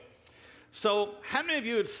So, how many of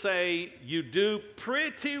you would say you do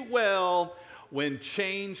pretty well when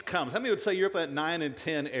change comes? How many would say you're up at 9 and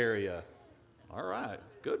 10 area? All right,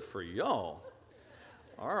 good for y'all.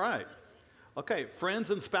 All right. Okay, friends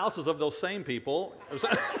and spouses of those same people.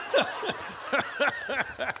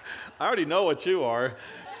 I already know what you are.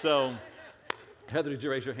 So, Heather, did you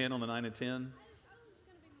raise your hand on the 9 and 10?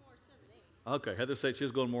 Okay, Heather said she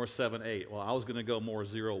was going more 7, 8. Well, I was going to go more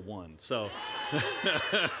 0, 1. So,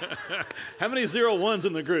 how many 0, 1s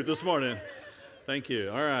in the group this morning? Thank you.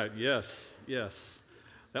 All right, yes.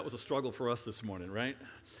 That was a struggle for us this morning, right?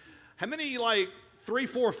 How many 3,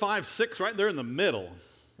 4, 5, 6 right there in the middle?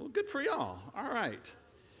 Well, good for y'all. All right.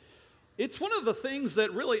 It's one of the things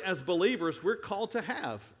that really, as believers, we're called to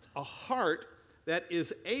have a heart that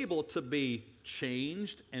is able to be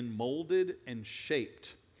changed and molded and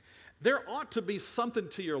shaped. There ought to be something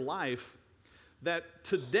to your life that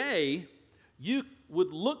today you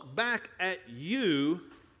would look back at you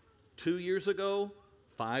 2 years ago,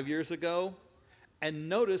 5 years ago, and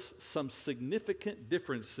notice some significant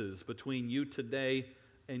differences between you today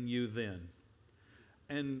and you then.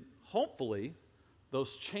 And hopefully,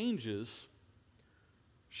 those changes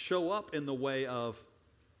show up in the way of,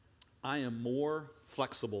 I am more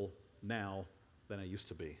flexible now than I used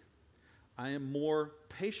to be. I am more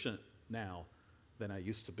patient now than I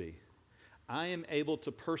used to be. I am able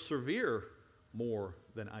to persevere more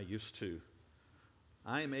than I used to.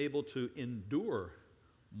 I am able to endure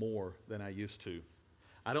more than I used to.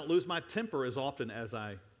 I don't lose my temper as often as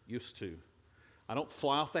I used to. I don't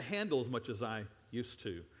fly off the handle as much as I used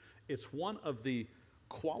to. It's one of the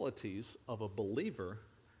qualities of a believer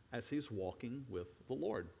as he's walking with the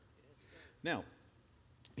Lord. Now,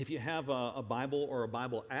 if you have a Bible or a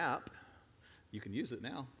Bible app, you can use it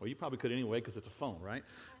now. Well, you probably could anyway because it's a phone, right?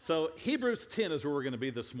 So Hebrews 10 is where we're going to be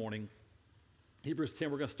this morning. Hebrews 10,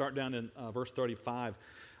 we're going to start down in verse 35.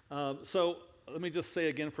 So let me just say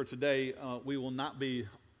again for today, we will not be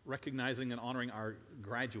recognizing and honoring our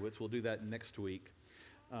graduates. We'll do that next week.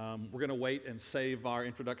 We're going to wait and save our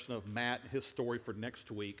introduction of Matt, his story, for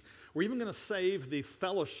next week. We're even going to save the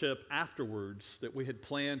fellowship afterwards that we had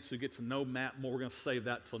planned to get to know Matt more. We're going to save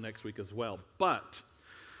that till next week as well. But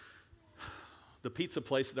the pizza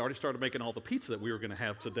place had already started making all the pizza that we were going to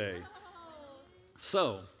have today.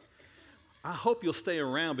 So I hope you'll stay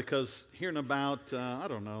around because here in about,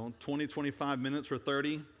 20, 25 minutes or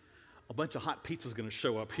 30, a bunch of hot pizza is going to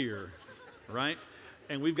show up here, right?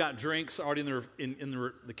 And we've got drinks already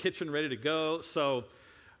in the kitchen ready to go. So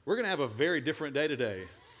we're going to have a very different day today,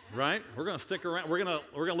 right? We're going to stick around. We're going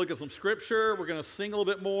to look at some scripture. We're going to sing a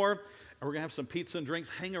little bit more. And we're going to have some pizza and drinks,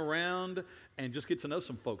 hang around, and just get to know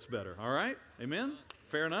some folks better. All right? Amen?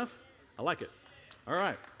 Fair enough? I like it. All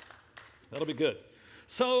right. That'll be good.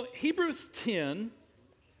 So Hebrews 10,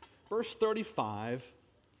 verse 35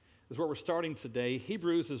 is where we're starting today.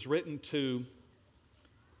 Hebrews is written to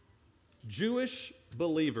Jewish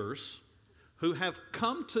believers who have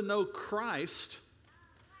come to know Christ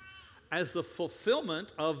as the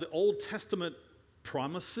fulfillment of the Old Testament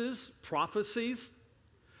promises, prophecies.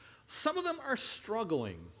 Some of them are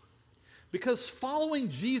struggling because following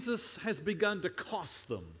Jesus has begun to cost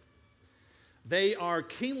them. They are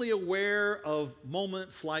keenly aware of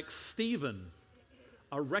moments like Stephen,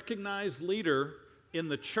 a recognized leader in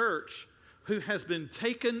the church who has been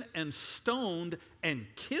taken and stoned and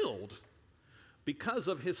killed because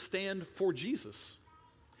of his stand for Jesus.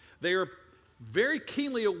 They are very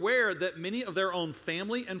keenly aware that many of their own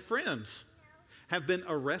family and friends have been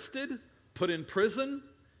arrested, put in prison.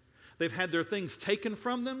 They've had their things taken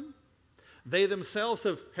from them. They themselves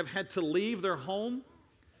have had to leave their home,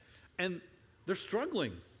 and they're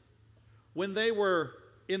struggling. When they were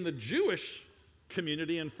in the Jewish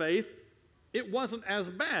community and faith, it wasn't as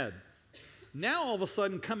bad. Now, all of a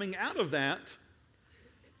sudden, coming out of that,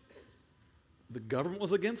 the government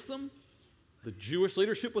was against them, the Jewish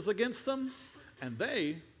leadership was against them, and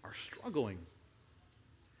they are struggling.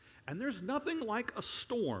 And there's nothing like a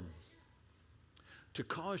storm to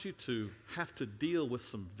cause you to have to deal with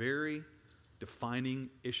some very defining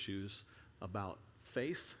issues about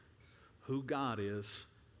faith, who God is,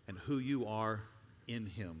 and who you are in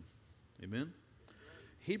Him. Amen?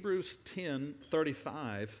 Hebrews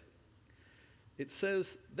 10:35, it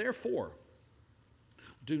says, "Therefore,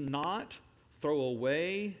 do not throw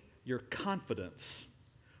away your confidence,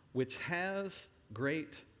 which has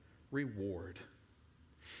great reward."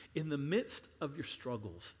 In the midst of your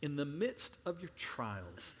struggles, in the midst of your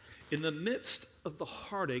trials, in the midst of the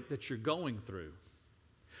heartache that you're going through,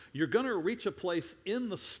 you're going to reach a place in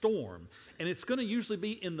the storm, and it's going to usually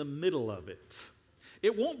be in the middle of it.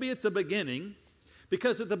 It won't be at the beginning,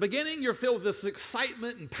 Because at the beginning, you're filled with this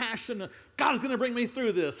excitement and passion. God's going to bring me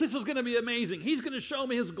through this. This is going to be amazing. He's going to show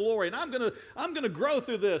me his glory, and I'm going to grow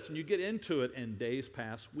through this. And you get into it, and days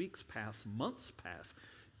pass, weeks pass, months pass,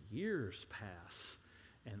 years pass.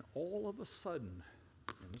 And all of a sudden,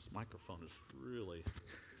 and this microphone is really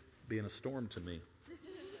being a storm to me.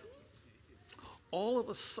 All of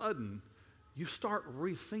a sudden, you start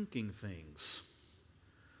rethinking things.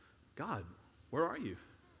 God, where are you?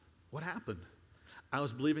 What happened? I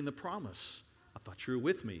was believing the promise. I thought you were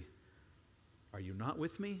with me. Are you not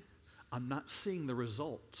with me? I'm not seeing the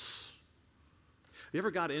results. You ever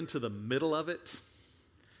got into the middle of it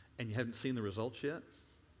and you haven't seen the results yet?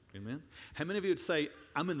 Amen? How many of you would say,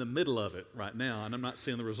 I'm in the middle of it right now and I'm not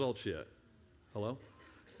seeing the results yet? Hello?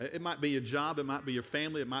 It might be your job, it might be your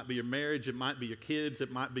family, it might be your marriage, it might be your kids,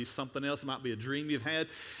 it might be something else, it might be a dream you've had,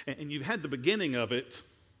 and you've had the beginning of it,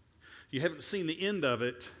 you haven't seen the end of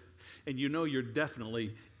it, and you know you're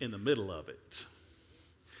definitely in the middle of it.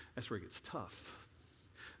 That's where it gets tough.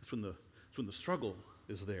 That's when the struggle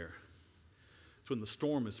is there. It's when the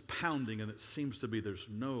storm is pounding and it seems to be there's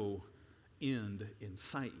no end in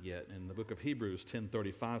sight yet. And the book of Hebrews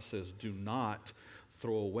 10:35 says, do not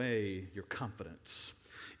throw away your confidence.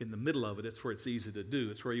 In the middle of it, it's where it's easy to do.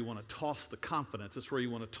 It's where you want to toss the confidence. It's where you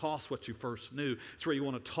want to toss what you first knew. It's where you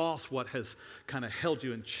want to toss what has kind of held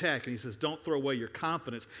you in check. And he says, don't throw away your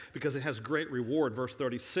confidence because it has great reward. Verse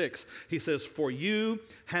 36, he says, for you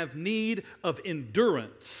have need of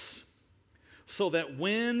endurance, so that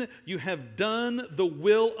when you have done the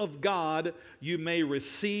will of God, you may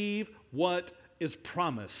receive what is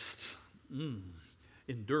promised.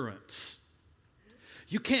 Endurance.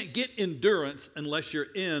 You can't get endurance unless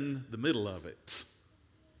you're in the middle of it.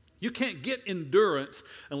 You can't get endurance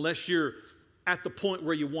unless you're at the point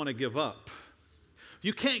where you want to give up.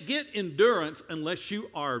 You can't get endurance unless you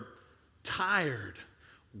are tired,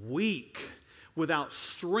 weak, without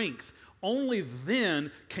strength. Only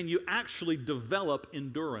then can you actually develop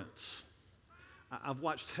endurance. I've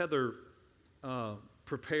watched Heather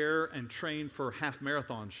prepare and train for half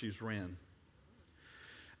marathons she's ran.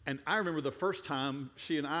 And I remember the first time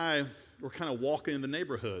she and I were kind of walking in the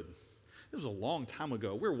neighborhood. It was a long time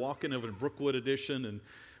ago. We were walking over in Brookwood Edition, and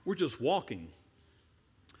we're just walking.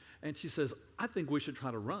 And she says, I think we should try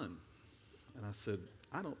to run. And I said,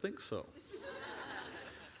 I don't think so.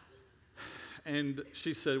 And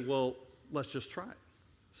she said, well, let's just try it.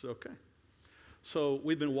 I said, okay. So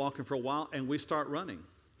we've been walking for a while, and we start running.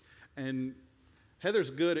 And Heather's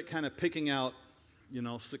good at kind of picking out,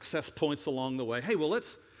 success points along the way. Hey, well,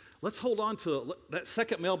 let's hold on to that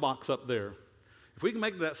second mailbox up there. If we can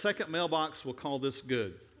make that second mailbox, we'll call this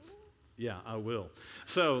good. Yeah, I will.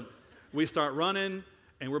 So we start running,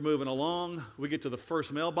 and we're moving along. We get to the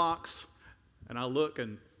first mailbox, and I look,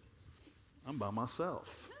 and I'm by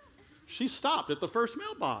myself. She stopped at the first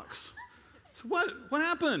mailbox. So what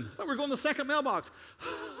happened? I thought we were going to the second mailbox.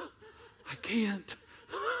 I can't.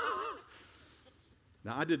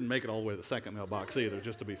 Now, I didn't make it all the way to the second mailbox either,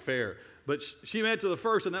 just to be fair. But she made it to the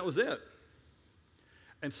first, and that was it.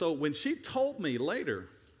 And so when she told me later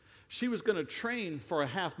she was going to train for a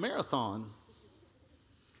half marathon,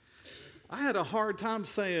 I had a hard time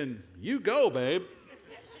saying, you go, babe.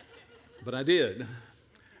 But I did.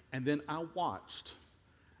 And then I watched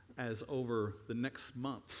as over the next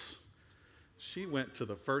months, she went to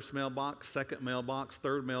the first mailbox, second mailbox,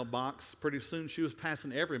 third mailbox. Pretty soon she was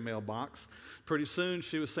passing every mailbox. Pretty soon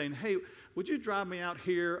she was saying, hey, would you drive me out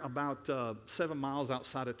here about 7 miles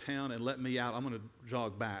outside of town and let me out? I'm going to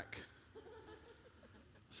jog back. I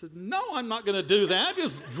said, no, I'm not going to do that.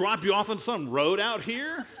 Just drop you off on some road out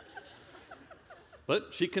here.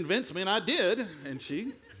 But she convinced me, and I did, and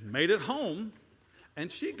she made it home.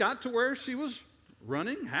 And she got to where she was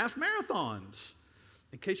running half marathons.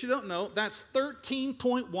 In case you don't know, that's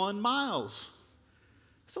 13.1 miles.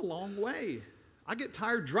 It's a long way. I get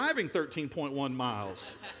tired driving 13.1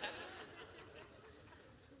 miles.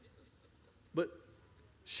 But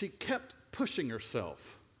she kept pushing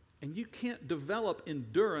herself. And you can't develop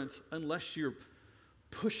endurance unless you're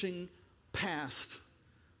pushing past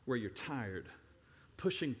where you're tired,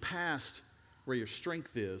 pushing past where your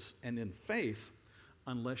strength is, and in faith,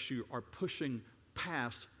 unless you are pushing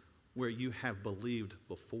past where you have believed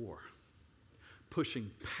before, pushing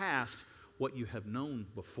past what you have known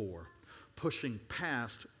before, pushing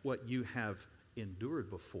past what you have endured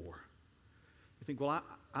before. You think, well,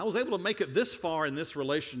 I was able to make it this far in this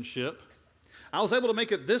relationship. I was able to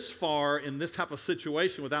make it this far in this type of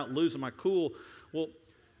situation without losing my cool. Well,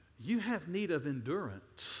 you have need of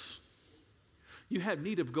endurance. You have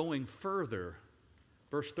need of going further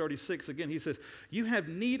Verse 36 again, he says, you have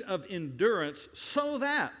need of endurance so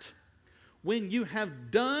that when you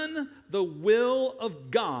have done the will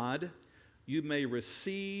of God, you may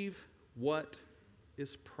receive what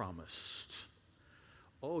is promised.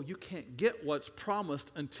 Oh, you can't get what's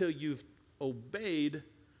promised until you've obeyed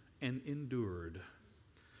and endured.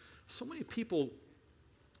 So many people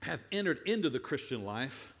have entered into the Christian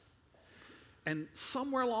life, and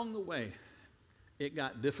somewhere along the way, it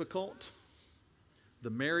got difficult. The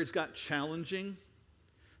marriage got challenging.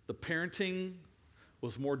 The parenting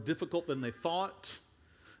was more difficult than they thought.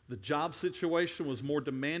 The job situation was more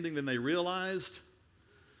demanding than they realized.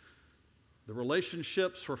 The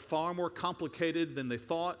relationships were far more complicated than they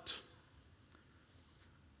thought.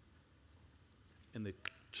 And they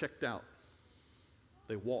checked out.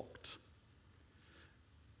 They walked.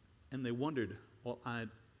 And they wondered, well, I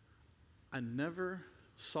never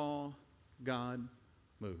saw God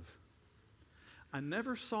move. I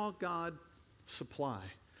never saw God supply.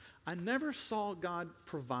 I never saw God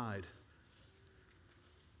provide.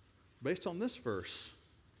 Based on this verse,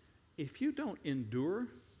 if you don't endure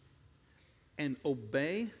and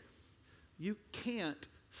obey, you can't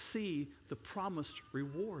see the promised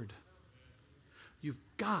reward. You've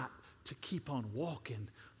got to keep on walking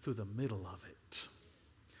through the middle of it.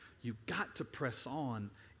 You've got to press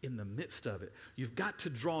on in the midst of it. You've got to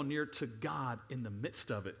draw near to God in the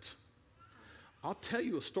midst of it. I'll tell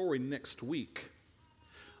you a story next week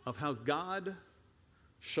of how God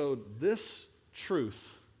showed this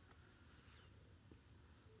truth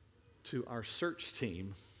to our search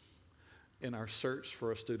team in our search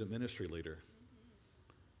for a student ministry leader.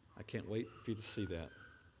 I can't wait for you to see that.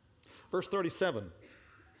 Verse 37,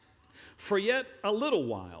 for yet a little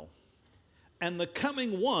while, and the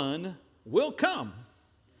coming one will come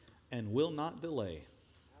and will not delay.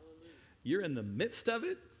 You're in the midst of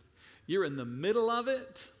it. You're in the middle of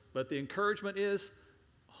it, but the encouragement is,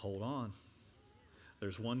 hold on.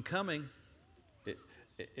 There's one coming.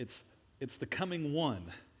 It's the coming one.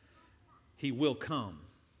 He will come.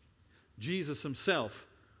 Jesus himself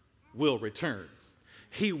will return.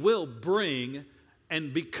 He will bring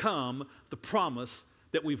and become the promise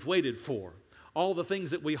that we've waited for. All the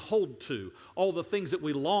things that we hold to, all the things that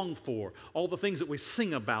we long for, all the things that we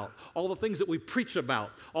sing about, all the things that we preach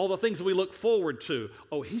about, all the things that we look forward to.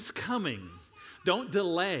 Oh, he's coming. Don't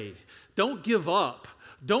delay. Don't give up.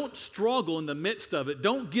 Don't struggle in the midst of it.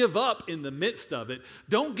 Don't give up in the midst of it.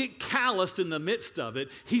 Don't get calloused in the midst of it.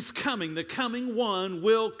 He's coming. The coming one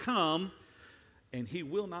will come, and he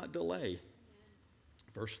will not delay.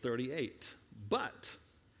 Verse 38, but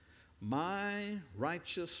my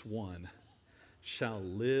righteous one shall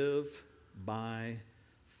live by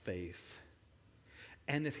faith.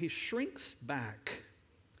 And if he shrinks back,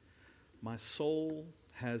 my soul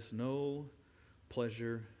has no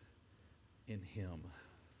pleasure in him.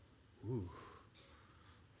 Ooh.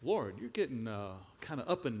 Lord, you're getting kind of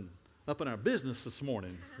up in our business this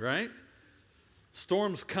morning, right?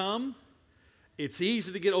 Storms come. It's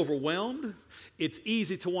easy to get overwhelmed. It's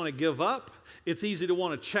easy to want to give up. It's easy to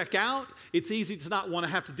want to check out. It's easy to not want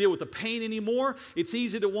to have to deal with the pain anymore. It's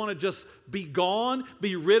easy to want to just be gone,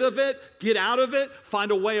 be rid of it, get out of it, find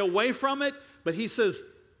a way away from it. But he says,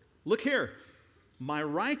 look here, my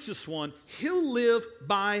righteous one, he'll live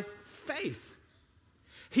by faith.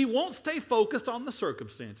 He won't stay focused on the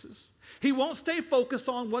circumstances. He won't stay focused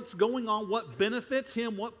on what's going on, what benefits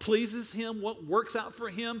him, what pleases him, what works out for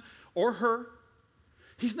him or her.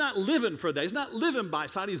 He's not living for that. He's not living by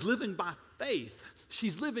sight. He's living by faith.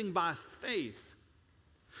 She's living by faith.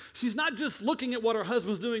 She's not just looking at what her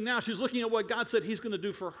husband's doing now. She's looking at what God said he's going to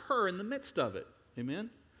do for her in the midst of it.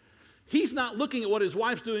 Amen? He's not looking at what his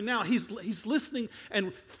wife's doing now. He's listening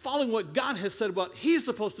and following what God has said about he's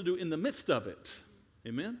supposed to do in the midst of it.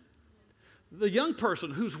 Amen? The young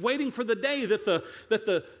person who's waiting for the day that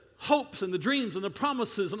the hopes and the dreams and the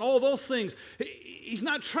promises and all those things, he's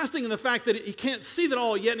not trusting in the fact that he can't see that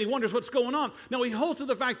all yet and he wonders what's going on. No, he holds to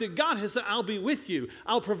the fact that God has said, I'll be with you.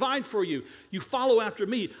 I'll provide for you. You follow after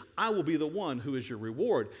me. I will be the one who is your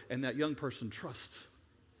reward. And that young person trusts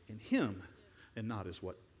in him and not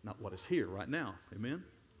what is here right now. Amen?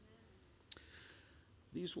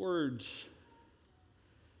 These words,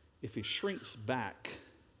 if he shrinks back,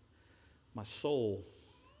 my soul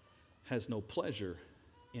has no pleasure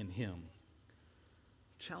in him.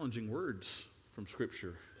 Challenging words from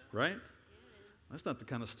Scripture, right? That's not the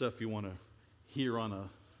kind of stuff you want to hear on a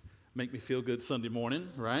make me feel good Sunday morning,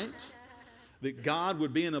 right? That God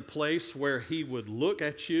would be in a place where he would look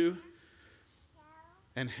at you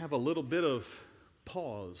and have a little bit of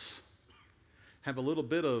pause, have a little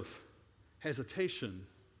bit of hesitation,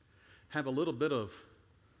 have a little bit of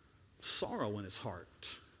sorrow in his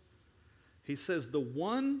heart. He says, the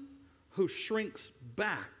one who shrinks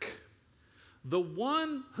back, the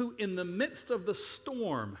one who in the midst of the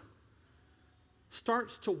storm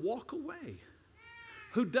starts to walk away,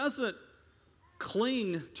 who doesn't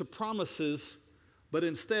cling to promises, but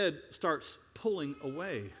instead starts pulling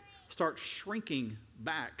away, starts shrinking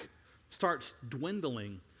back, starts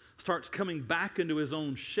dwindling, starts coming back into his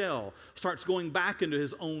own shell, starts going back into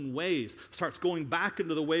his own ways, starts going back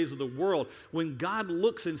into the ways of the world. When God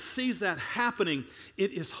looks and sees that happening,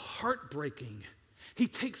 it is heartbreaking. He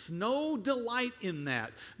takes no delight in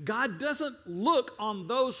that. God doesn't look on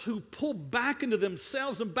those who pull back into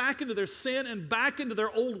themselves and back into their sin and back into their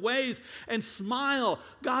old ways and smile.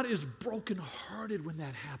 God is brokenhearted when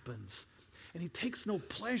that happens. And he takes no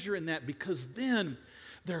pleasure in that, because then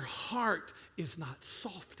their heart is not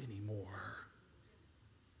soft anymore.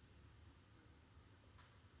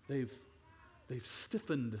 They've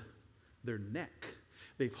stiffened their neck.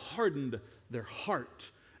 They've hardened their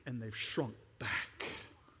heart, and they've shrunk back.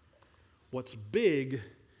 What's big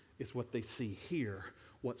is what they see here.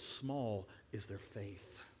 What's small is their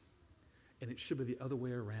faith. And it should be the other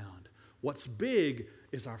way around. What's big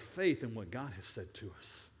is our faith in what God has said to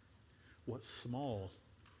us. What's small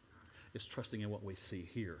is trusting in what we see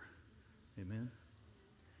here. Amen?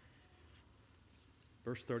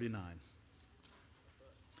 Verse 39.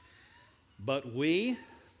 But we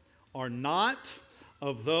are not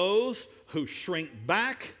of those who shrink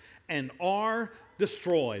back and are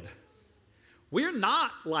destroyed. We're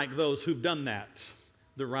not like those who've done that,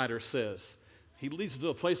 the writer says. He leads to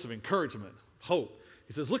a place of encouragement, hope.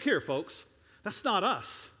 He says, look here, folks, that's not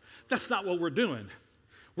us. That's not what we're doing.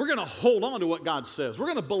 We're going to hold on to what God says. We're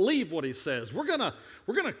going to believe what he says. We're going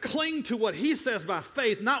to cling to what he says by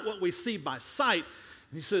faith, not what we see by sight.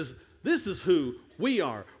 And he says, this is who we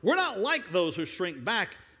are. We're not like those who shrink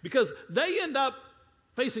back, because they end up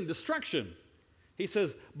facing destruction. He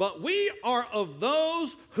says, but we are of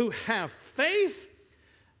those who have faith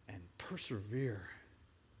and persevere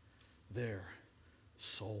their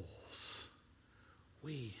souls.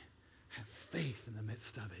 We have faith in the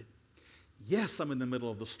midst of it. Yes, I'm in the middle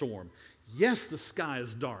of the storm. Yes, the sky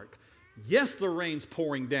is dark. Yes, the rain's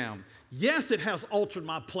pouring down. Yes, it has altered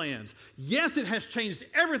my plans. Yes, it has changed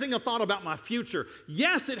everything I thought about my future.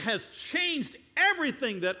 Yes, it has changed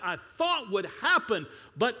everything that I thought would happen,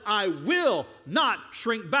 but I will not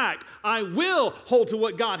shrink back. I will hold to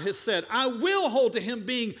what God has said. I will hold to him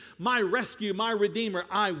being my rescue, my redeemer.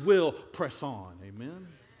 I will press on. Amen?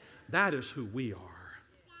 That is who we are.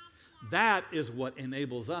 That is what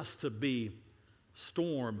enables us to be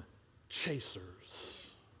storm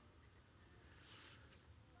chasers.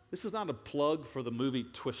 This is not a plug for the movie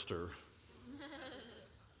Twister,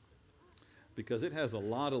 because it has a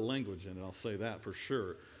lot of language in it, I'll say that for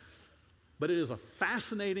sure. But it is a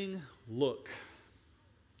fascinating look,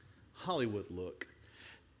 Hollywood look,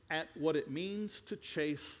 at what it means to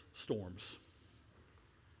chase storms.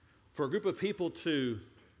 For a group of people to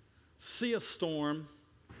see a storm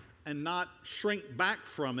and not shrink back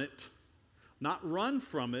from it, not run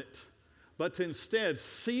from it, but to instead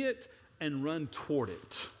see it and run toward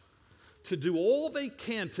it. To do all they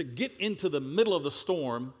can to get into the middle of the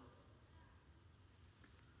storm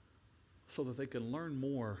so that they can learn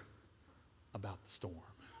more about the storm.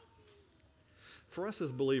 For us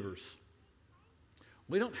as believers,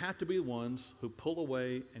 we don't have to be ones who pull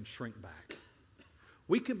away and shrink back.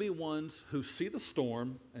 We can be ones who see the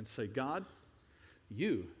storm and say, God,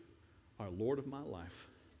 you are Lord of my life.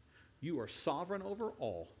 You are sovereign over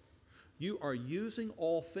all. You are using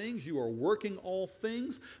all things. You are working all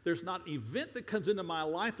things. There's not an event that comes into my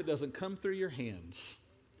life that doesn't come through your hands.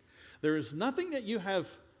 There is nothing that you have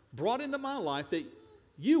brought into my life that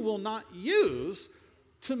you will not use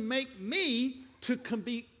to make me to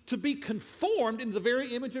be conformed into the very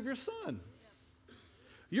image of your Son.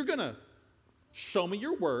 You're going to show me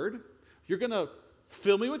your word. You're going to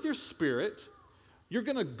fill me with your Spirit. You're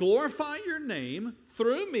going to glorify your name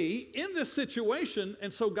through me in this situation.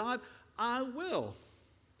 And so, God, I will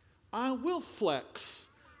flex.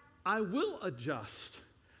 I will adjust.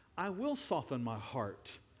 I will soften my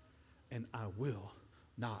heart. And I will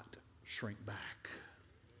not shrink back.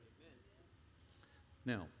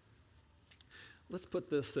 Now, let's put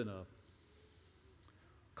this in a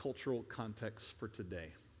cultural context for today.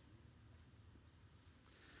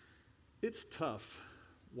 It's tough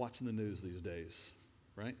watching the news these days,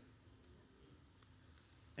 right?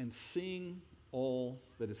 And seeing all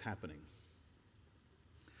that is happening.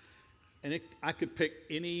 And I could pick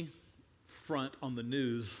any front on the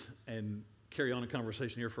news and carry on a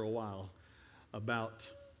conversation here for a while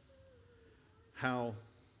about how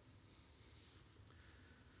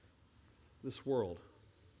this world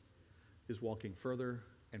is walking further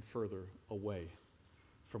and further away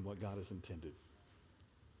from what God has intended.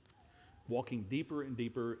 Walking deeper and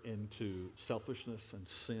deeper into selfishness and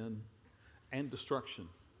sin and destruction.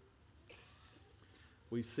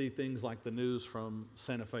 We see things like the news from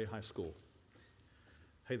Santa Fe High School.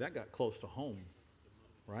 Hey, that got close to home,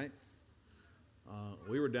 right?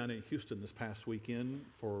 We were down in Houston this past weekend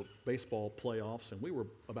for baseball playoffs, and we were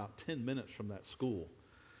about 10 minutes from that school.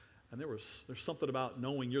 And there's something about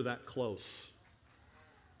knowing you're that close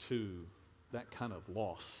to that kind of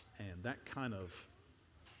loss and that kind of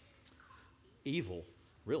evil,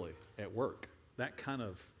 really, at work. That kind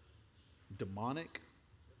of demonic,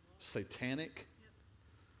 satanic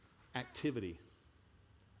activity.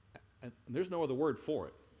 And there's no other word for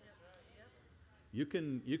it. You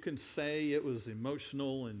can say it was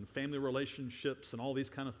emotional and family relationships and all these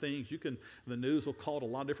kind of things. The news will call it a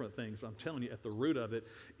lot of different things, but I'm telling you, at the root of it,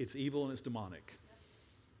 it's evil and it's demonic.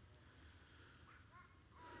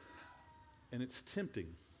 And it's tempting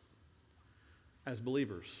as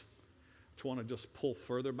believers to want to just pull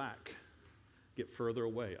further back, get further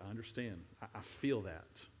away. I understand. I feel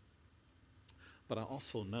that. But I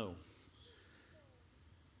also know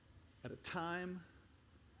at a time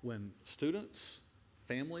when students,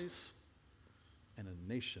 families, and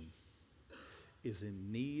a nation is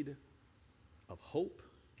in need of hope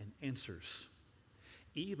and answers,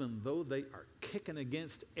 even though they are kicking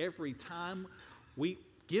against every time we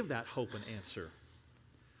give that hope and answer,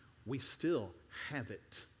 we still have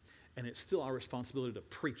it. And it's still our responsibility to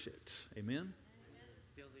preach it. Amen?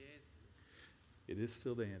 It is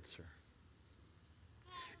still the answer.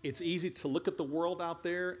 It's easy to look at the world out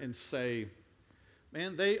there and say,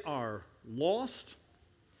 man, they are lost,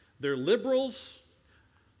 they're liberals,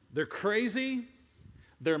 they're crazy,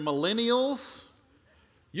 they're millennials.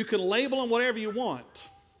 You can label them whatever you want.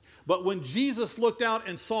 But when Jesus looked out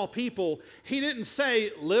and saw people, he didn't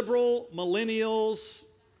say liberal, millennials,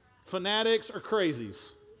 fanatics, or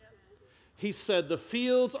crazies. He said the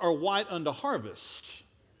fields are white unto harvest.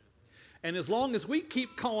 And as long as we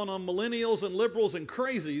keep calling them millennials and liberals and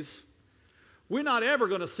crazies, we're not ever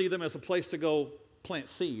going to see them as a place to go plant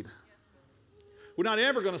seed. We're not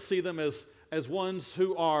ever going to see them as ones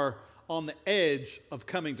who are on the edge of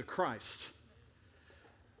coming to Christ.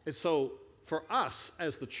 And so for us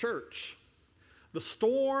as the church, the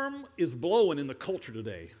storm is blowing in the culture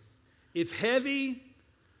today. It's heavy.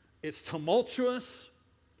 It's tumultuous.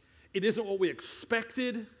 It isn't what we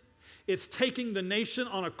expected. It's taking the nation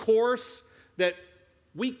on a course that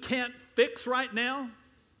we can't fix right now.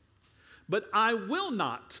 But I will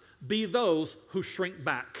not be those who shrink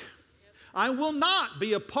back. I will not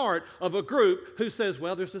be a part of a group who says,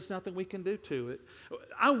 well, there's just nothing we can do to it.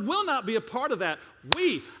 I will not be a part of that.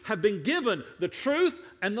 We have been given the truth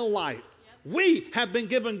and the life. We have been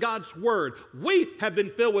given God's word. We have been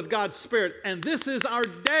filled with God's Spirit. And this is our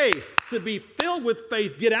day to be filled with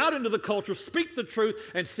faith, get out into the culture, speak the truth,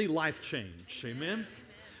 and see life change. Amen? Amen.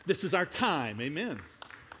 This is our time. Amen.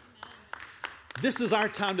 This is our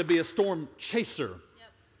time to be a storm chaser.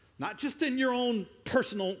 Not just in your own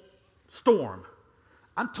personal storm.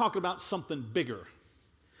 I'm talking about something bigger.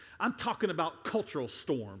 I'm talking about cultural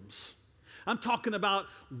storms. I'm talking about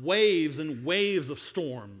waves and waves of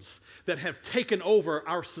storms that have taken over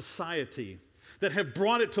our society, that have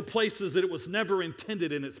brought it to places that it was never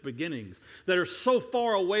intended in its beginnings, that are so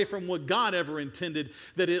far away from what God ever intended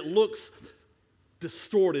that it looks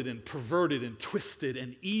distorted and perverted and twisted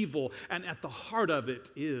and evil, and at the heart of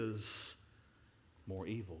it is more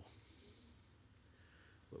evil.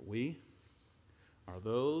 But we are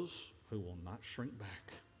those who will not shrink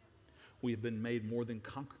back. We have been made more than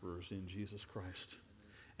conquerors in Jesus Christ.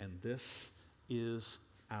 And this is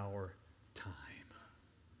our time.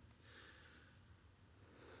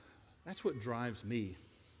 That's what drives me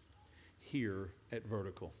here at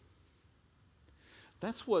Vertical.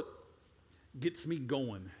 That's what gets me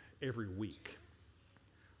going every week.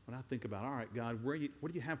 When I think about, all right, God, what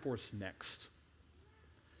do you have for us next?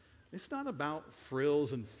 It's not about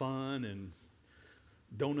frills and fun and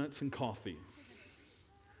donuts and coffee.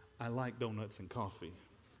 I like donuts and coffee.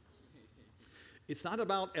 It's not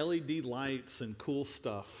about LED lights and cool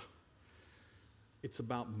stuff. It's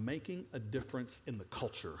about making a difference in the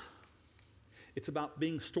culture. It's about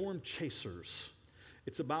being storm chasers.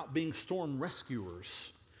 It's about being storm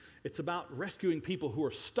rescuers. It's about rescuing people who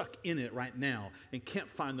are stuck in it right now and can't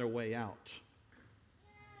find their way out.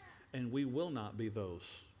 And we will not be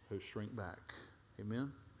those who shrink back.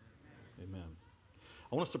 Amen? Amen.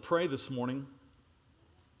 I want us to pray this morning.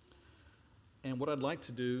 And what I'd like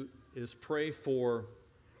to do is pray for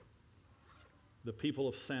the people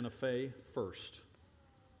of Santa Fe first.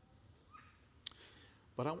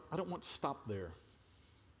 But I don't want to stop there.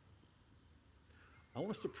 I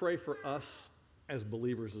want us to pray for us as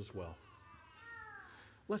believers as well.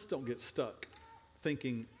 Let's don't get stuck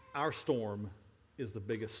thinking our storm is the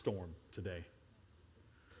biggest storm today.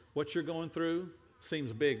 What you're going through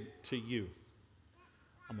seems big to you.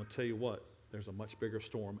 I'm going to tell you what, there's a much bigger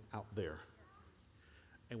storm out there.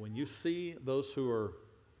 And when you see those who are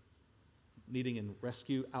needing in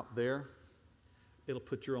rescue out there, it'll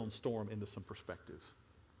put your own storm into some perspective.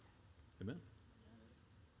 Amen?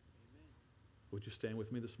 Would you stand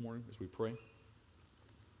with me this morning as we pray?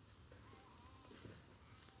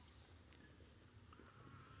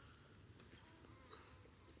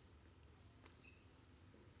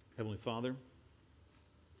 Heavenly Father,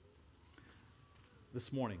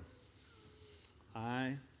 this morning,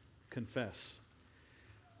 I confess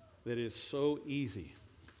that it is so easy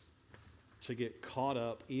to get caught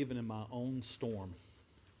up even in my own storm,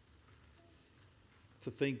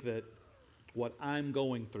 to think that what I'm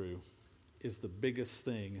going through is the biggest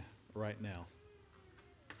thing right now.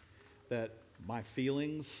 That my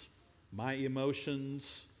feelings, my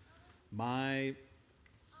emotions, my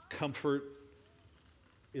comfort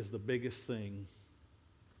is the biggest thing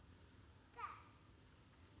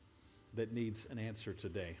that needs an answer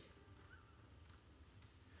today.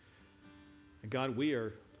 And God, we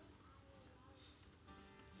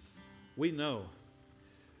know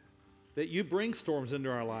that you bring storms into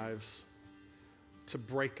our lives to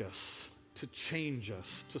break us, to change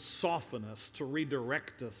us, to soften us, to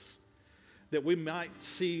redirect us, that we might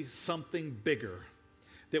see something bigger,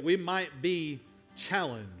 that we might be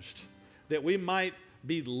challenged, that we might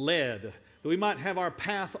be led, that we might have our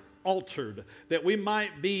path altered, that we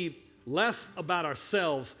might be less about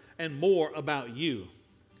ourselves and more about you.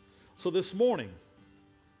 So this morning,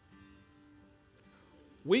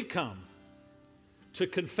 we come to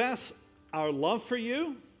confess our love for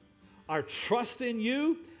you, our trust in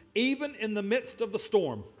you, even in the midst of the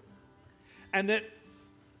storm. And that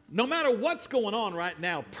no matter what's going on right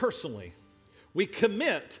now personally, we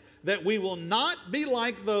commit that we will not be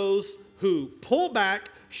like those who pull back,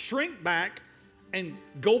 shrink back, and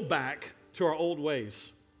go back to our old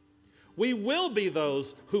ways. We will be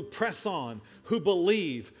those who press on, who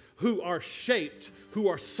believe, who are shaped, who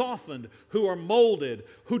are softened, who are molded,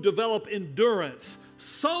 who develop endurance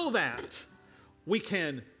so that we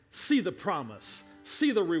can see the promise,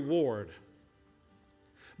 see the reward.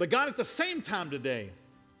 But God, at the same time today,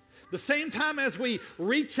 the same time as we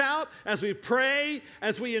reach out, as we pray,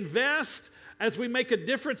 as we invest, as we make a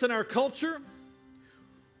difference in our culture,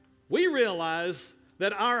 we realize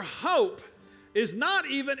that our hope is not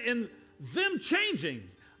even in them changing.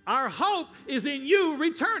 Our hope is in you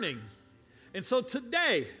returning. And so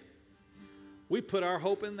today, we put our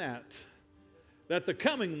hope in that the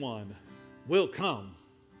coming one will come.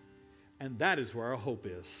 And that is where our hope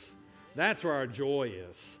is. That's where our joy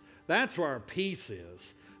is. That's where our peace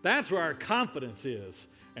is. That's where our confidence is.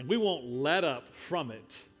 And we won't let up from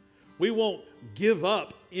it. We won't give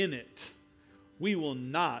up in it. We will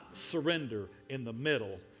not surrender in the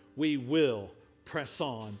middle. We will press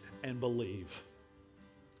on and believe.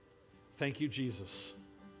 Thank you, Jesus,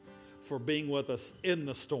 for being with us in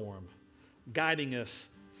the storm, guiding us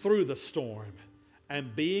through the storm,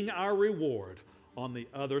 and being our reward on the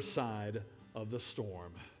other side of the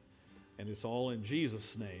storm. And it's all in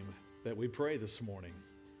Jesus' name that we pray this morning.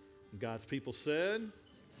 God's people said,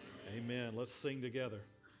 Amen. Let's sing together.